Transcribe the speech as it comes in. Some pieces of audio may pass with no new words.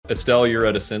Estelle, you're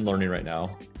at Ascend Learning right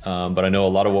now, but I know a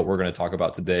lot of what we're going to talk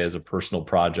about today is a personal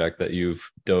project that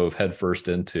you've dove headfirst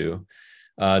into.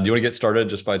 Do you want to get started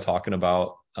just by talking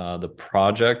about the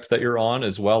project that you're on,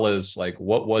 as well as like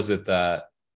what was the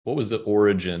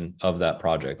origin of that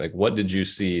project? Like, what did you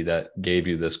see that gave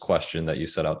you this question that you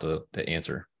set out to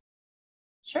answer?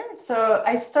 Sure. So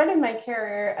I started my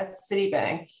career at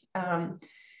Citibank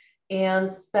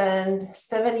and spent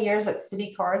 7 years at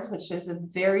Citi Cards, which is a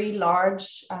very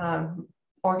large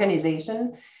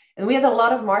organization. And we had a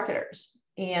lot of marketers.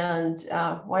 And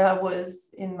while I was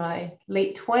in my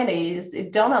late 20s,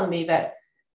 it dawned on me that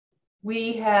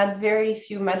we had very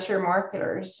few mature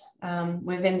marketers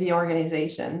within the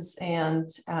organizations. And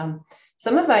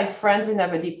some of my friends in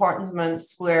other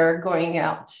departments were going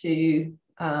out to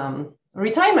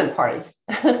retirement parties.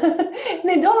 And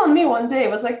it dawned on me one day,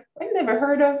 it was like, I never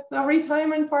heard of a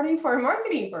retirement party for a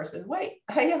marketing person. Wait,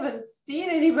 I haven't seen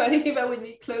anybody that would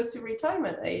be close to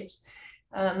retirement age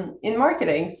in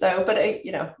marketing. So, but I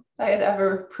had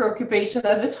other preoccupation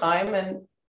at the time. And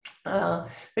but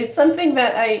it's something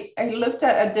that I looked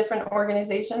at a different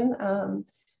organization.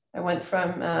 I went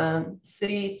from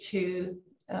Citi to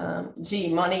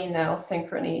G Money, now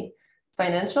Synchrony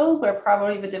Financial, where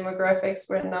probably the demographics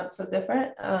were not so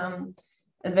different.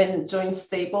 And then joined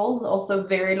Staples, also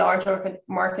very large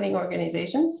marketing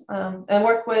organizations, and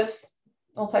work with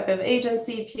all type of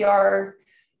agency, PR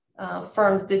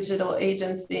firms, digital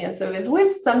agency. And so it's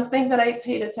always something that I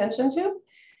paid attention to.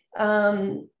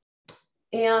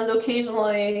 And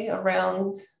occasionally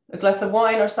around a glass of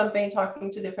wine or something, talking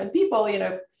to different people,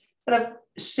 kind of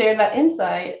share that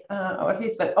insight, or at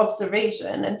least that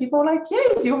observation. And people were like,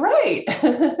 yes, you're right.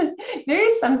 There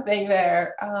is something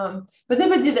there, but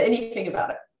never did anything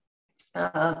about it.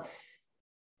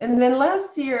 And then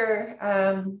last year,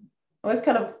 I was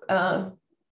kind of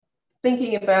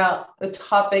thinking about a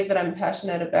topic that I'm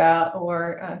passionate about,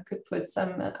 or could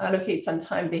allocate some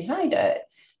time behind it.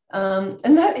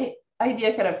 And that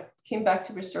idea kind of came back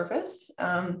to the surface.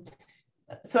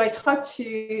 So I talked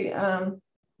to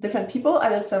different people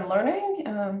at Ascend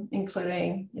Learning,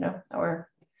 including,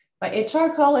 my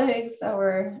HR colleagues,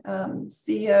 our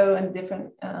CEO, and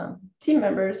different team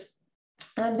members.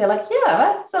 And they're like, yeah,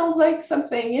 that sounds like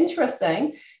something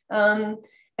interesting. And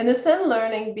Ascend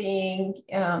Learning being,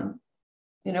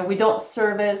 we don't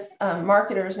service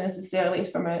marketers necessarily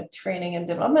from a training and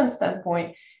development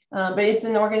standpoint, but it's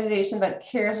an organization that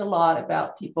cares a lot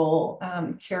about people,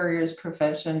 careers,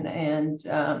 profession, and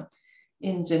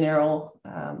in general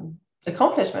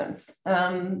accomplishments.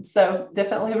 So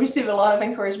definitely receive a lot of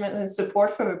encouragement and support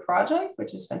for the project,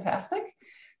 which is fantastic.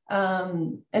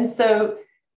 And so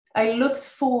I looked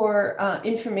for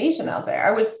information out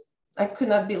there. I could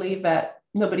not believe that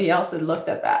nobody else had looked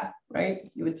at that,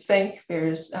 right? You would think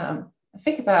there's, I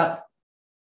think about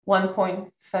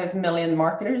 1.5 million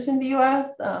marketers in the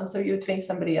US. So you would think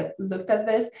somebody had looked at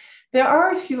this. There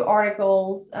are a few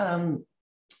articles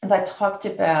that talked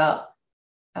about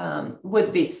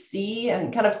what they see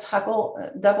and kind of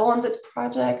double on the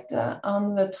project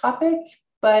on the topic,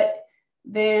 but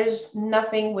there's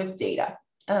nothing with data.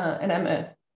 And I'm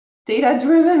a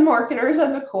data-driven marketer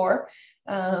at the core.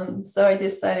 So I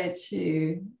decided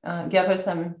to gather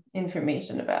some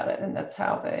information about it. And that's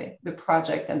how the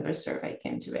project and the survey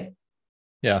came to be.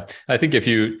 Yeah, I think if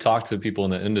you talk to people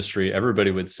in the industry, everybody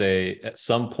would say at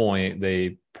some point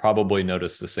they probably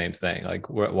noticed the same thing. Like,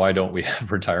 why don't we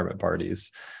have retirement parties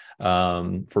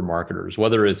for marketers,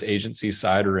 whether it's agency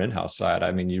side or in-house side?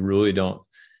 I mean, you really don't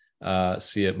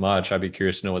see it much. I'd be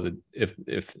curious to know whether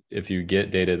if you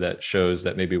get data that shows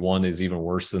that maybe one is even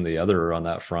worse than the other on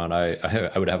that front.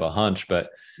 I would have a hunch, but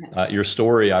your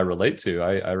story I relate to.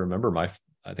 I remember I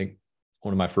think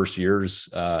one of my first years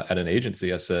at an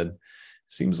agency, I said,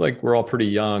 seems like we're all pretty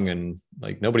young and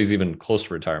like nobody's even close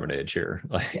to retirement age here.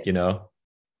 Like,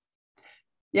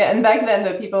 Yeah, and back then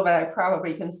the people that I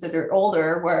probably consider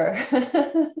older were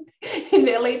in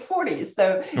their late 40s,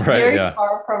 so right, very yeah.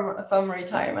 far from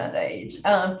retirement age.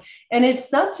 And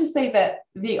it's not to say that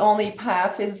the only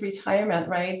path is retirement,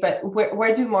 right? But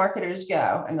where do marketers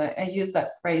go? And I use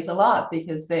that phrase a lot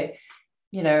because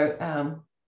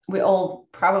we all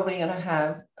probably going to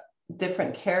have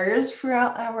different careers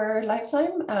throughout our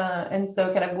lifetime. And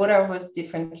so kind of what are those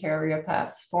different career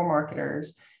paths for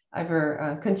marketers,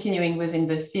 either continuing within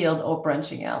the field or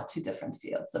branching out to different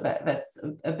fields. So that's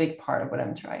a big part of what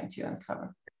I'm trying to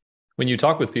uncover. When you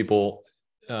talk with people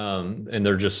and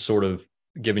they're just sort of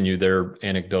giving you their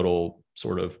anecdotal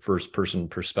sort of first person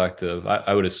perspective,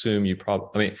 I would assume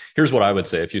here's what I would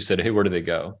say. If you said, hey, where do they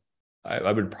go?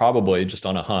 I would probably, just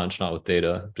on a hunch, not with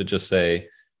data, but just say,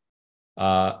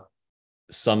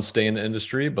 some stay in the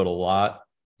industry, but a lot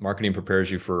marketing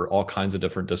prepares you for all kinds of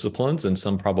different disciplines, and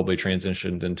some probably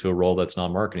transitioned into a role that's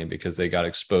non-marketing because they got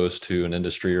exposed to an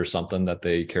industry or something that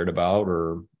they cared about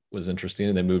or was interesting,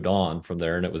 and they moved on from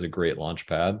there, and it was a great launch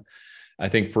pad. I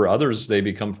think for others, they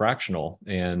become fractional.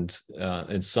 And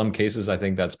in some cases, I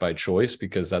think that's by choice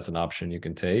because that's an option you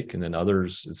can take. And then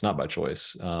others, it's not by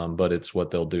choice, but it's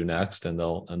what they'll do next. And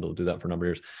they'll do that for a number of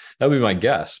years. That would be my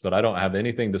guess, but I don't have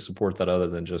anything to support that other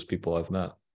than just people I've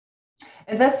met.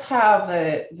 And that's how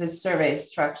the survey is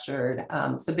structured.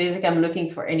 So basically, I'm looking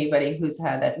for anybody who's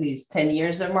had at least 10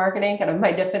 years of marketing, kind of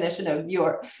my definition of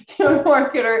your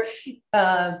marketer.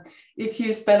 If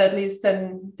you spend at least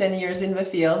 10 years in the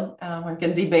field, one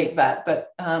can debate that, but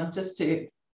just to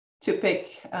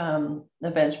pick a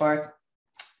benchmark.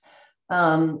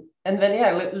 And then,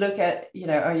 yeah, look at,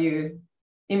 are you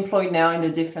employed now in a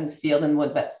different field and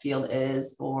what that field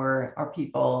is, or are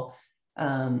people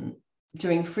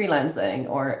doing freelancing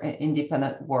or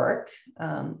independent work,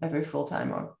 either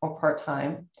full-time or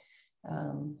part-time.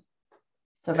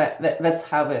 So that's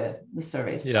how the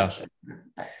survey is structured.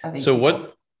 Yeah.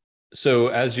 So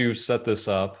as you set this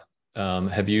up,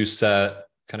 have you set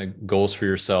kind of goals for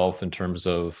yourself in terms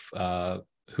of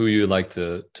who you'd like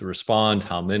to respond,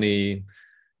 how many,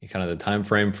 kind of the time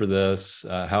frame for this?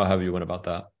 How have you went about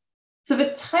that? So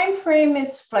the time frame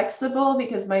is flexible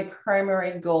because my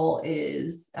primary goal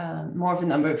is more of a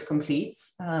number of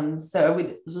completes. So I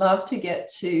would love to get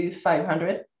to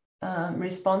 500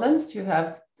 respondents to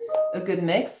have a good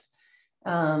mix.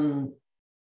 I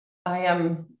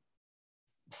am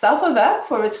south of that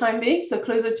for the time being, so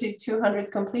closer to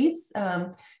 200 completes,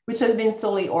 which has been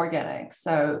solely organic.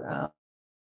 So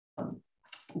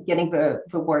getting the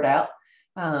word out.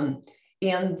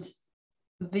 And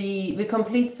the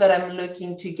completes that I'm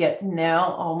looking to get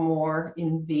now are more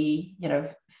in the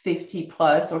 50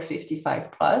 plus or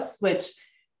 55 plus, which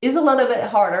is a little bit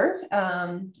harder.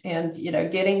 And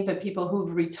getting the people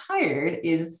who've retired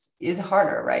is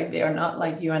harder, right? They are not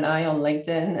like you and I on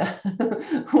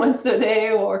LinkedIn once a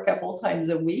day or a couple times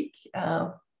a week,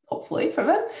 hopefully for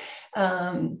them.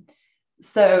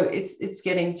 So it's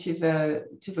getting to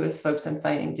those folks and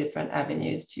finding different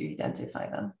avenues to identify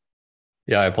them.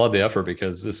 Yeah, I applaud the effort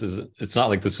because it's not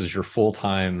like this is your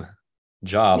full-time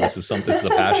job. Yes. This is a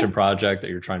passion project that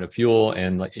you're trying to fuel,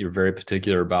 and like you're very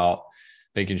particular about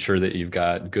making sure that you've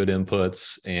got good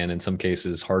inputs and in some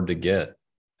cases hard to get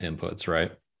inputs,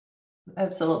 right?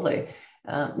 Absolutely.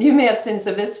 You may have seen,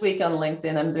 so this week on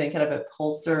LinkedIn, I'm doing kind of a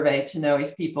poll survey to know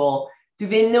if do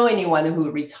they know anyone who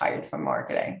retired from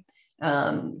marketing?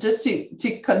 Just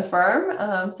to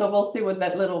confirm. So we'll see what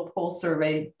that little poll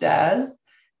survey does.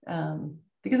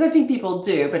 Because I think people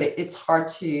do, but it's hard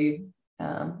to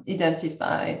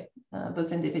identify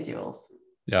those individuals.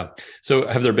 Yeah. So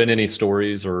have there been any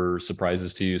stories or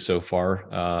surprises to you so far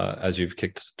as you've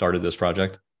started this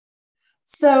project?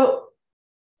 So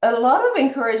a lot of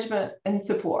encouragement and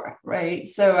support, right?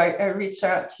 So I reached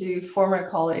out to former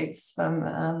colleagues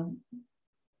from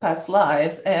past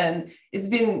lives, and it's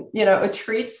been, a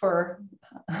treat for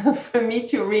me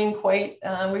to reacquaint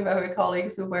with other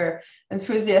colleagues who were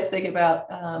enthusiastic about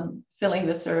filling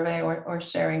the survey or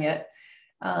sharing it.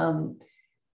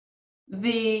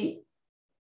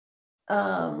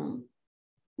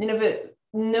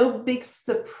 No big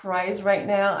surprise right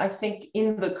now. I think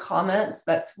in the comments,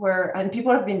 that's where, and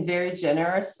people have been very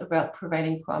generous about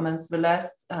providing comments. The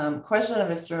last question of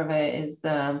the survey is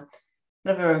kind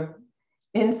of an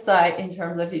insight in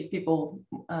terms of if people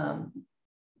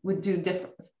would do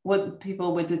what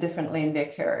people would do differently in their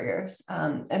careers.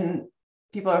 And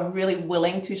people are really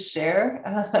willing to share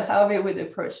how they would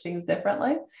approach things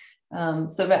differently.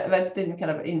 So that's been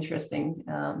kind of interesting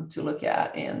to look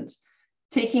at. And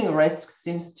taking risks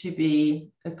seems to be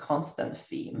a constant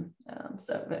theme.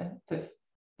 So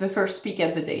the first peek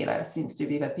at the data seems to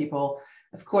be that people,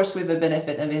 of course, with the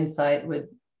benefit of insight,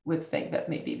 would think that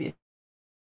maybe they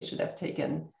should have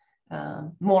taken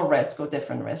more risk or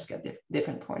different risk at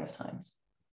different point of times.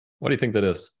 What do you think that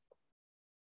is?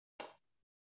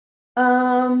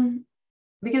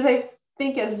 Because I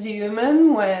think as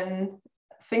human, when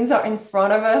things are in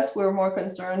front of us, we're more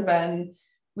concerned than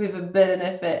with a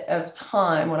benefit of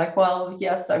time. We're like, well,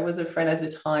 yes, I was afraid at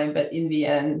the time, but in the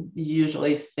end,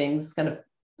 usually things kind of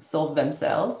solve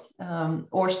themselves,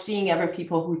 or seeing other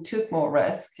people who took more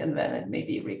risk and then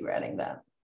maybe regretting that.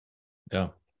 Yeah.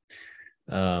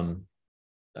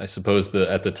 I suppose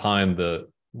at the time, the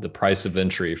price of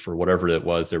entry for whatever it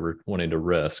was they were wanting to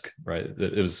risk, right?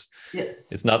 It was,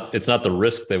 yes. It's not the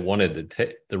risk they wanted to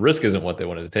take. The risk isn't what they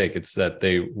wanted to take. It's that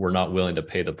they were not willing to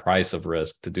pay the price of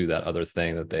risk to do that other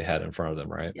thing that they had in front of them,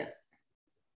 right? Yes.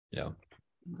 Yeah.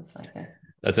 It's like a,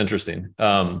 That's interesting.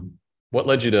 What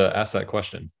led you to ask that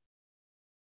question?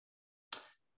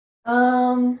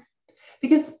 um,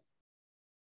 because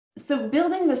so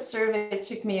building the survey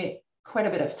took me quite a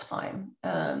bit of time,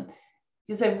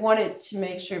 because I wanted to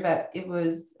make sure that it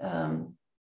was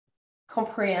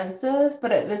comprehensive,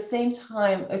 but at the same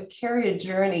time, a career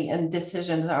journey and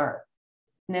decisions are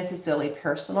necessarily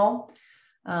personal.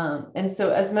 And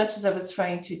so, as much as I was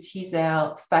trying to tease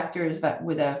out factors that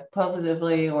would have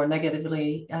positively or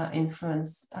negatively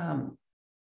influenced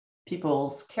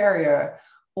people's career,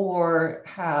 or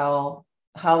how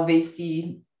they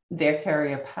see their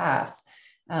career paths,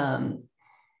 um,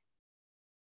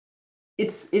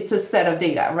 it's a set of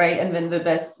data, right? And then the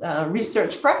best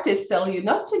research practice tell you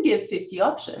not to give 50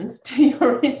 options to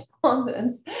your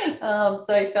respondents. So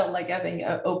I felt like having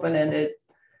an open-ended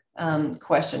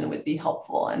question would be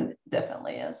helpful, and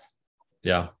definitely is.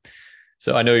 Yeah.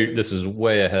 So I know this is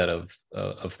way ahead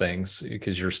of things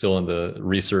because you're still in the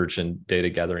research and data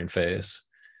gathering phase.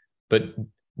 But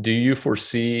do you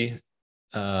foresee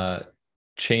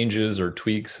changes or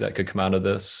tweaks that could come out of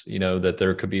this? You know, that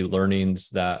there could be learnings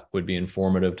that would be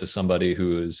informative to somebody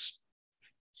who is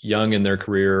young in their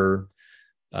career,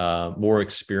 more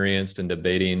experienced in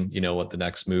debating, you know, what the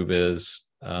next move is,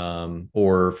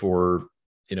 or for,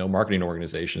 you know, marketing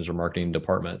organizations or marketing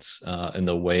departments in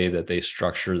the way that they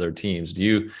structure their teams.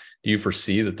 Do you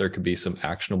foresee that there could be some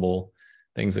actionable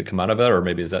things that come out of it, or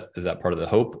maybe is that part of the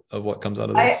hope of what comes out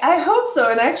of this? I hope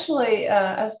so. And actually,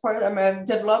 as part of my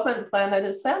development plan at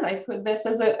Estelle, I put this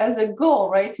as a goal,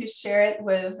 right, to share it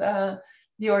with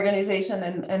the organization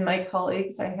and my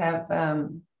colleagues. I have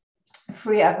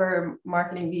 3 other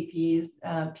marketing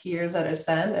VPs, peers at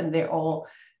Ascend, and they're all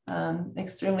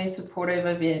extremely supportive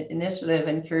of the initiative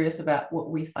and curious about what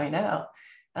we find out.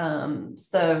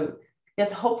 So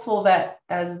yes, hopeful that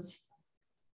as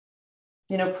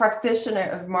you know, practitioner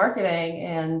of marketing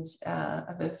and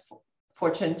of the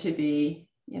fortune to be,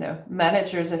 you know,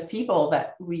 managers of people,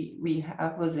 that we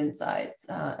have those insights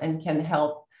and can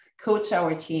help coach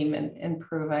our team and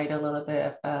provide a little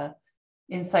bit of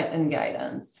insight and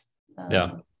guidance.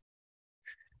 Yeah.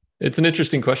 It's an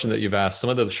interesting question that you've asked. Some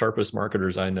of the sharpest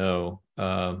marketers I know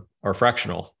are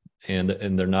fractional, and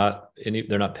they're not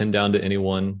pinned down to any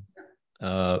one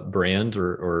brand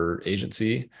or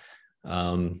agency.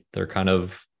 They're kind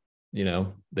of, you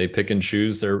know, they pick and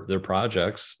choose their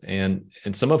projects, and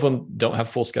some of them don't have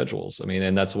full schedules. I mean,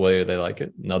 and that's the way they like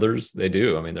it. And others they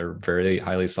do. I mean, they're very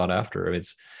highly sought after. I mean,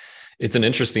 it's an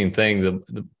interesting thing.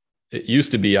 It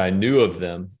used to be I knew of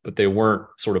them, but they weren't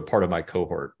sort of part of my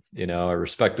cohort. You know, I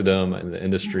respected them in the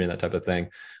industry and that type of thing.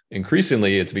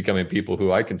 Increasingly, it's becoming people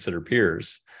who I consider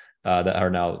peers that are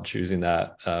now choosing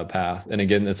that path. And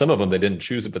again, and some of them, they didn't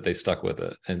choose it, but they stuck with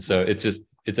it. And so it's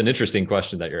an interesting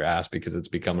question that you're asked, because it's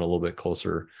becoming a little bit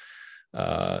closer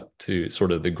to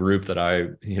sort of the group that I,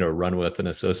 you know, run with and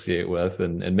associate with,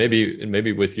 and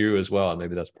maybe with you as well. And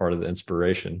maybe that's part of the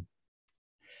inspiration.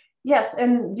 Yes,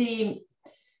 and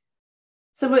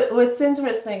so what's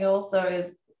interesting also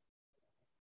is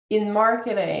in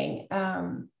marketing,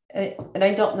 and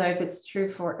I don't know if it's true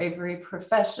for every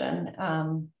profession,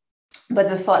 but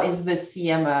the thought is the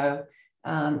CMO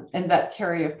and that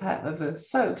career path of those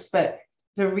folks. But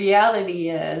the reality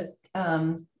is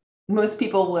most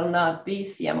people will not be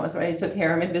CMOs, right? It's a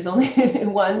pyramid. There's only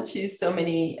one to so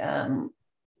many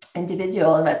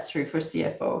individual, and that's true for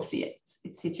CFO,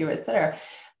 CTO, et cetera.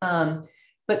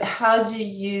 But how do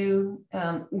you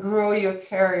grow your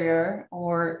career?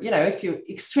 Or, you know, if you're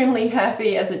extremely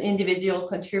happy as an individual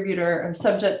contributor or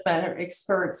subject matter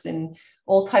experts in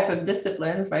all type of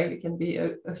disciplines, right? You can be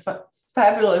a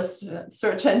fabulous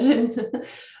search engine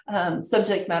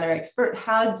subject matter expert.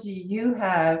 How do you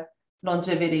have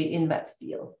longevity in that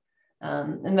field?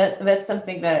 And that's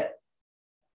something that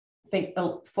I think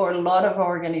for a lot of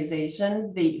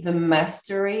organizations, the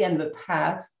mastery and the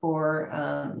path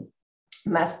for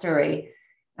mastery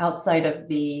outside of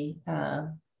the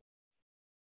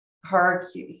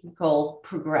hierarchical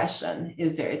progression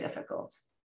is very difficult.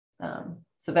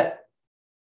 So that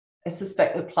I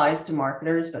suspect applies to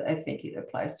marketers, but I think it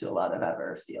applies to a lot of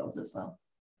other fields as well.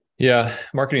 Yeah,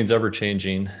 marketing is ever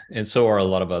changing, and so are a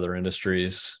lot of other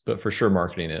industries. But for sure,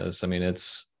 marketing is. I mean,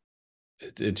 that's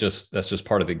just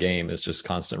part of the game. It's just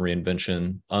constant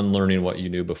reinvention, unlearning what you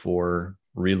knew before,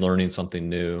 relearning something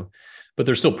new. But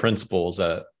there's still principles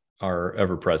that are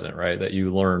ever present, right? That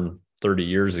you learned 30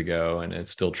 years ago, and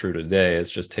it's still true today. It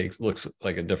just looks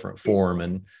like a different form,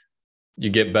 and you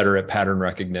get better at pattern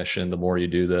recognition the more you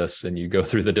do this, and you go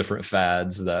through the different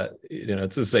fads that, you know,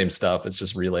 it's the same stuff. It's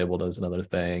just relabeled as another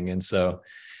thing. And so,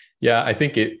 yeah, I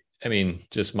think I mean,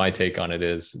 just my take on it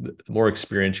is the more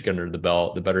experience you get under the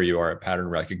belt, the better you are at pattern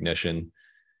recognition.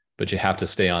 But you have to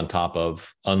stay on top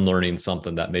of unlearning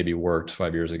something that maybe worked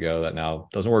 5 years ago that now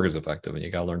doesn't work as effective, and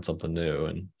you got to learn something new.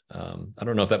 And I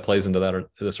don't know if that plays into that or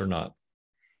this or not.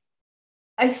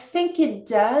 I think it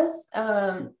does,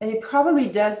 and it probably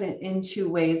does in two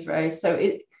ways, right? So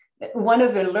one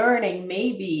of the learning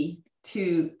may be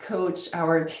to coach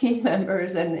our team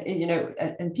members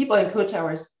and people and coach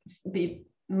ours be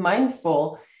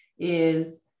mindful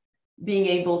is being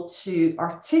able to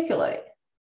articulate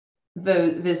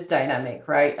this dynamic,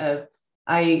 right? Of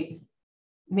I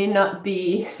may not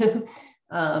be,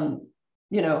 you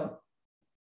know,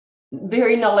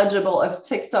 very knowledgeable of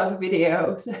TikTok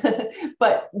videos,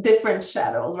 but different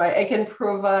channels, right? I can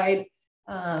provide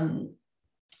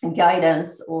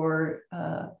guidance or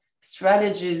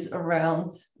strategies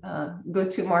around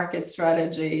go-to-market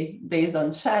strategy based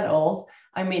on channels.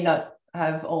 I may not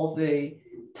have all the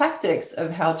tactics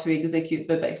of how to execute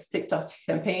the best TikTok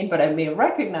campaign, but I may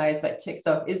recognize that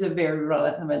TikTok is a very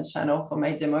relevant channel for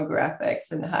my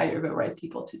demographics and hire the right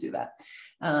people to do that.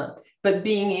 But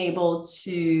being able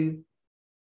to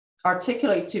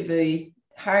articulate to the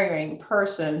hiring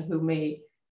person who may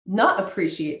not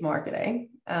appreciate marketing,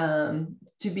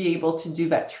 to be able to do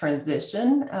that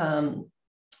transition,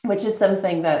 which is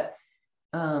something that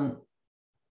I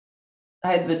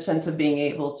had the chance of being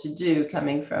able to do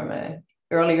coming from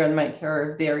earlier in my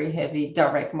career, very heavy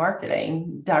direct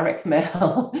marketing, direct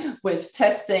mail with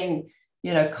testing,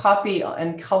 copy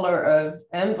and color of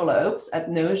envelopes at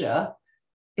nausea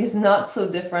is not so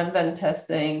different than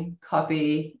testing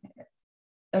copy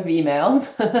of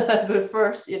emails as the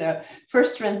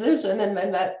first transition, and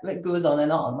then that goes on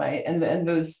and on, right? And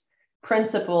those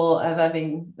principle of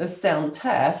having a sound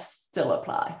test still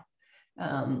apply,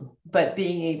 but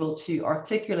being able to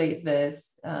articulate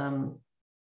this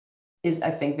is,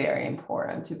 I think, very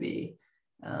important to be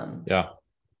to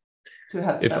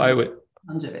have if some I would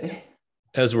longevity.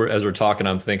 As we're talking,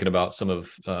 I'm thinking about some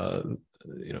of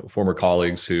former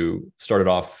colleagues who started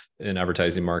off in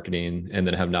advertising marketing and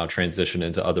then have now transitioned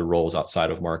into other roles outside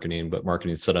of marketing, but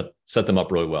marketing set them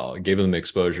up really well. It gave them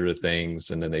exposure to things,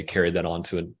 and then they carried that on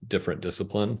to a different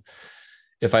discipline.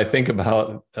 If I think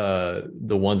about the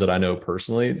ones that I know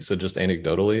personally, so just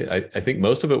anecdotally, I think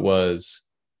most of it was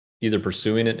either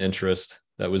pursuing an interest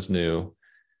that was new,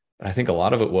 but I think a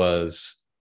lot of it was,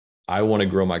 I want to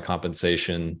grow my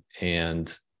compensation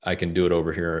and I can do it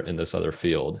over here in this other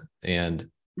field. And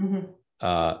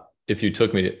if you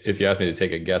asked me to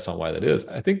take a guess on why that is,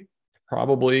 I think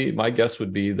probably my guess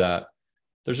would be that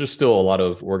there's just still a lot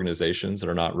of organizations that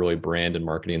are not really brand and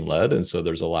marketing led. And so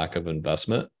there's a lack of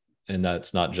investment. And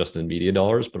that's not just in media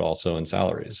dollars, but also in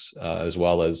salaries, as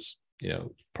well as,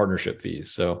 partnership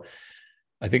fees. So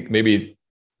I think maybe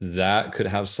that could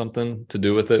have something to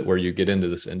do with it, where you get into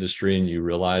this industry and you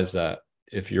realize that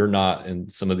if you're not in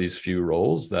some of these few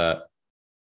roles, that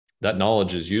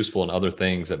knowledge is useful in other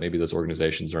things that maybe those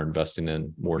organizations are investing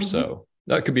in more. So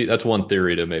that's one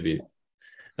theory to maybe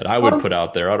that I would put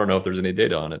out there. I don't know if there's any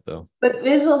data on it though. But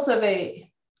there's also the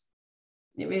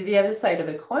other side of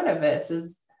the coin of this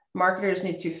is marketers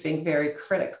need to think very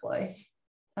critically,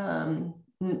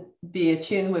 be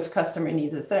attuned with customer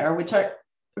needs, etc., which are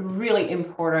really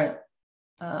important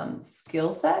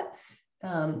skill set.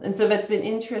 And so that's been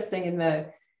interesting in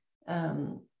the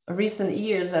recent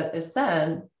years at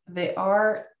Estelle. There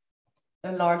are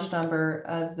a large number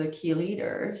of the key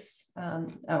leaders,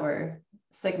 our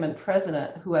segment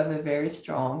president, who have a very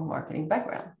strong marketing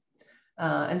background.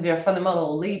 And they're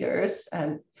fundamental leaders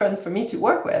and fun for me to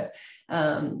work with,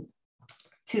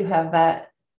 to have that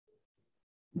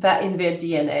in their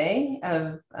DNA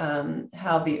of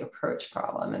how they approach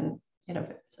problem. And,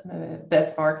 some of the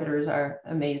best marketers are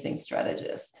amazing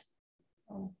strategists.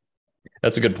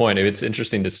 That's a good point. It's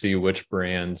interesting to see which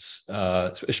brands,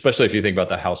 especially if you think about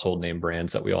the household name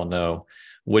brands that we all know,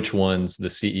 which ones the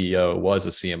CEO was a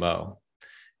CMO.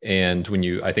 And when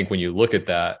you look at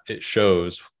that, it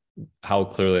shows how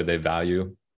clearly they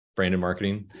value brand and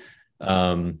marketing,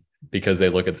 because they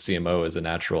look at the CMO as a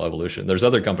natural evolution. There's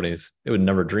other companies that would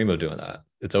never dream of doing that.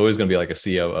 It's always going to be like a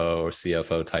COO or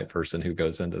CFO type person who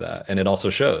goes into that. And it also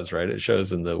shows, right? It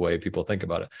shows in the way people think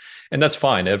about it. And that's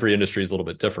fine. Every industry is a little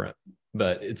bit different,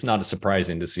 but it's not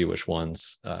surprising to see which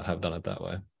ones have done it that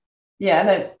way. Yeah, and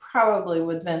I probably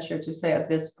would venture to say at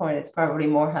this point, it's probably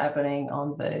more happening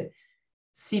on the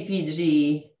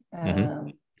CPG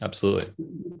absolutely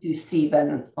B2C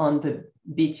than on the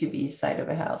B2B side of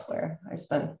the house, where I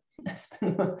spend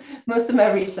most of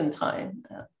my recent time.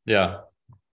 Yeah.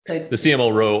 So The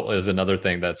CMO role is another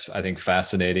thing that's, I think,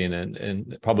 fascinating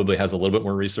and probably has a little bit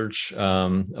more research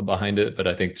behind it. But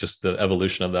I think just the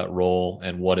evolution of that role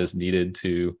and what is needed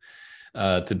to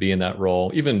be in that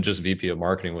role, even just VP of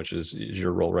marketing, which is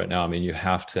your role right now. I mean, you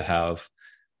have to have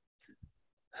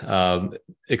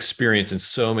experience in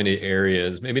so many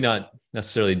areas, maybe not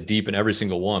necessarily deep in every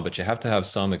single one, but you have to have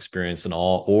some experience in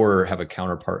all, or have a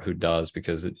counterpart who does,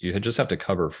 because you just have to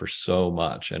cover for so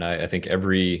much. And I think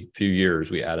every few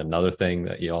years we add another thing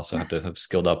that you also have to have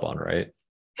skilled up on, right?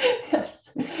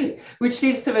 yes, which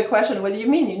leads to the question, what do you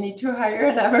mean you need to hire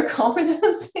and have a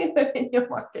competency in your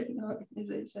marketing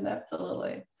organization?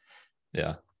 Absolutely.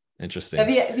 Yeah. Interesting.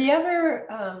 The other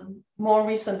more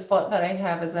recent thought that I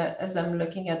have as I'm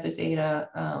looking at the data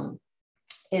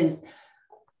is,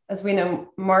 as we know,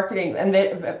 marketing, and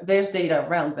there's data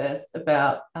around this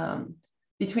about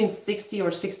between 60 or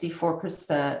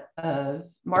 64% of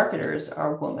marketers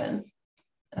are women.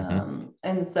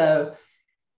 And so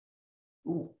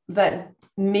that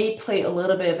may play a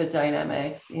little bit of a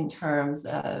dynamics in terms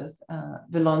of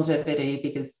the longevity,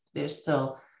 because there's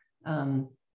still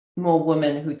more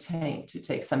women who tend to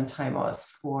take some time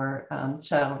off for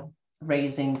child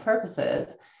raising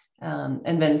purposes,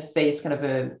 and then face kind of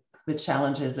the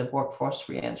challenges of workforce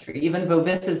reentry, even though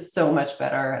this is so much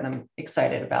better, and I'm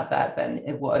excited about that, than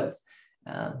it was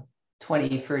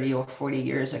 20, 30, or 40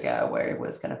 years ago, where it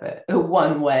was kind of a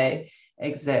one-way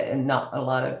exit and not a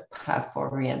lot of path for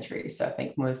reentry. So I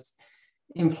think most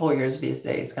employers these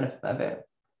days kind of have a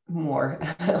more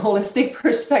holistic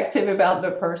perspective about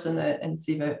the person and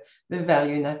see the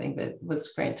value. And I think that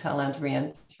was great talent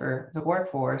re-enter the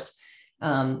workforce.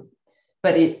 But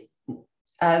it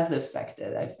has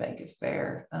affected, I think, a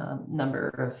fair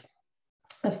number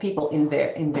of people in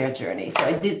their journey. So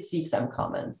I did see some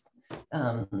comments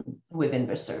within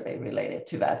the survey related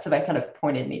to that. So that kind of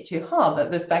pointed me to,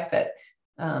 but the fact that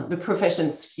the profession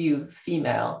skew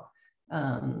female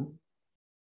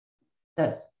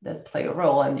does play a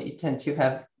role, and you tend to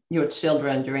have your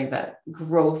children during that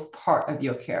growth part of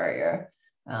your career.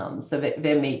 So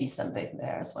there may be something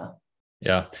there as well.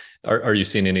 Yeah. Are you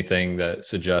seeing anything that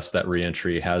suggests that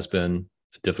reentry has been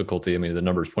a difficulty? I mean, the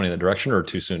numbers pointing in the direction, or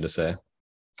too soon to say?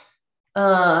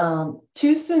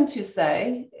 Too soon to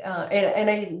say. And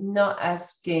I'm not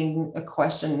asking a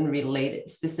question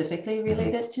specifically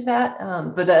related to that,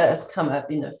 but that has come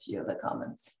up in a few of the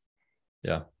comments.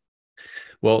 Yeah.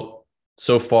 Well,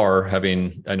 so far,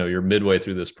 I know you're midway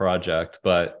through this project,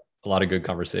 but a lot of good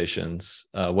conversations.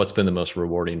 What's been the most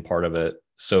rewarding part of it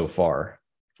so far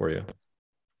for you?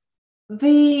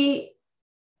 The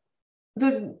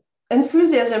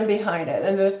enthusiasm behind it,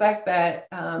 and the fact that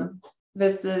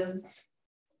this is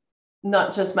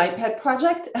not just my pet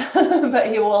project, but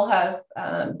it will have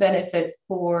benefit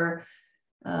for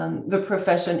the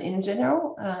profession in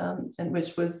general, and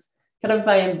which was kind of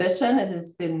my ambition. It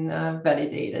has been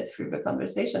validated through the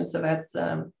conversation. So that's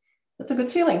a good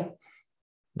feeling.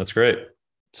 That's great.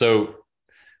 So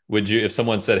would you, if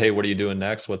someone said, hey, what are you doing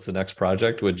next? What's the next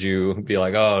project? Would you be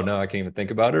like, oh, no, I can't even think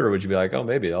about it? Or would you be like, oh,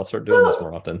 maybe I'll start doing this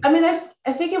more often? I mean,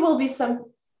 I think it will be something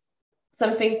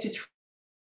to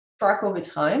track over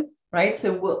time, right?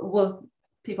 So will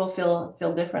people feel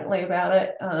differently about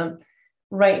it?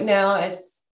 Right now,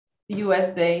 it's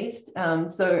US based.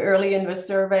 So early in the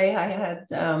survey, I had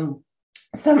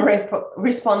some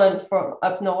respondents from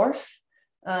up north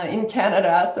in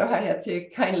Canada. So I had to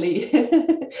kindly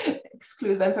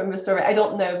exclude them from the survey. I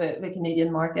don't know the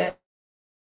Canadian market.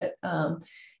 And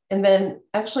then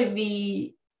actually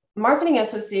the Marketing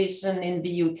Association in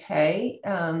the UK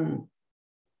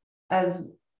has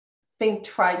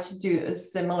tried to do a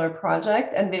similar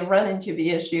project, and they run into the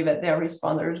issue that their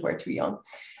responders were too young.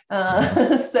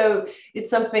 So it's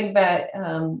something that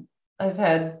I've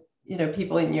had,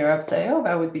 people in Europe say, oh,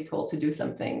 that would be cool to do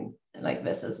something like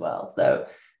this as well. So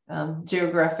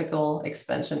geographical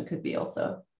expansion could be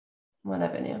also one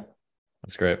avenue.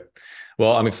 That's great.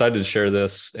 Well, I'm excited to share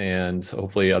this, and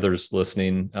hopefully others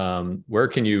listening. Where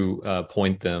can you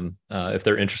point them if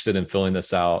they're interested in filling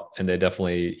this out, and they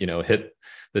definitely, hit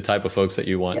the type of folks that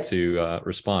you want to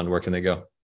respond? Where can they go?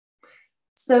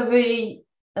 So the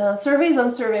survey is on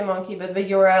SurveyMonkey, but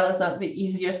the URL is not the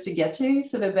easiest to get to.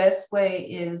 So the best way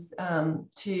is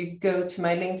to go to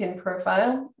my LinkedIn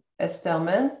profile, Estelle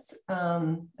Mense,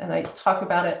 and I talk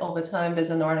about it all the time.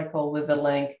 There's an article with a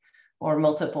link, or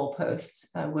multiple posts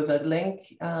with a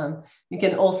link. You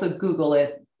can also Google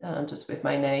it just with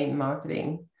my name,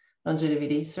 Marketing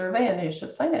Longevity Survey, and you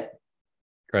should find it.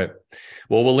 Great.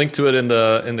 Well, we'll link to it in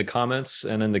the comments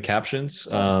and in the captions.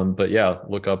 But yeah,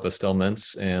 look up Estelle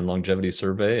Mense and longevity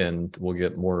survey, and we'll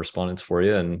get more respondents for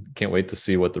you. And can't wait to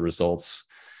see what the results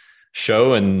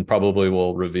show, and probably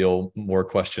will reveal more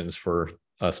questions for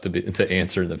us to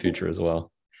answer in the future as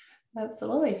well.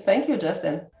 Absolutely. Thank you,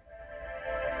 Justin.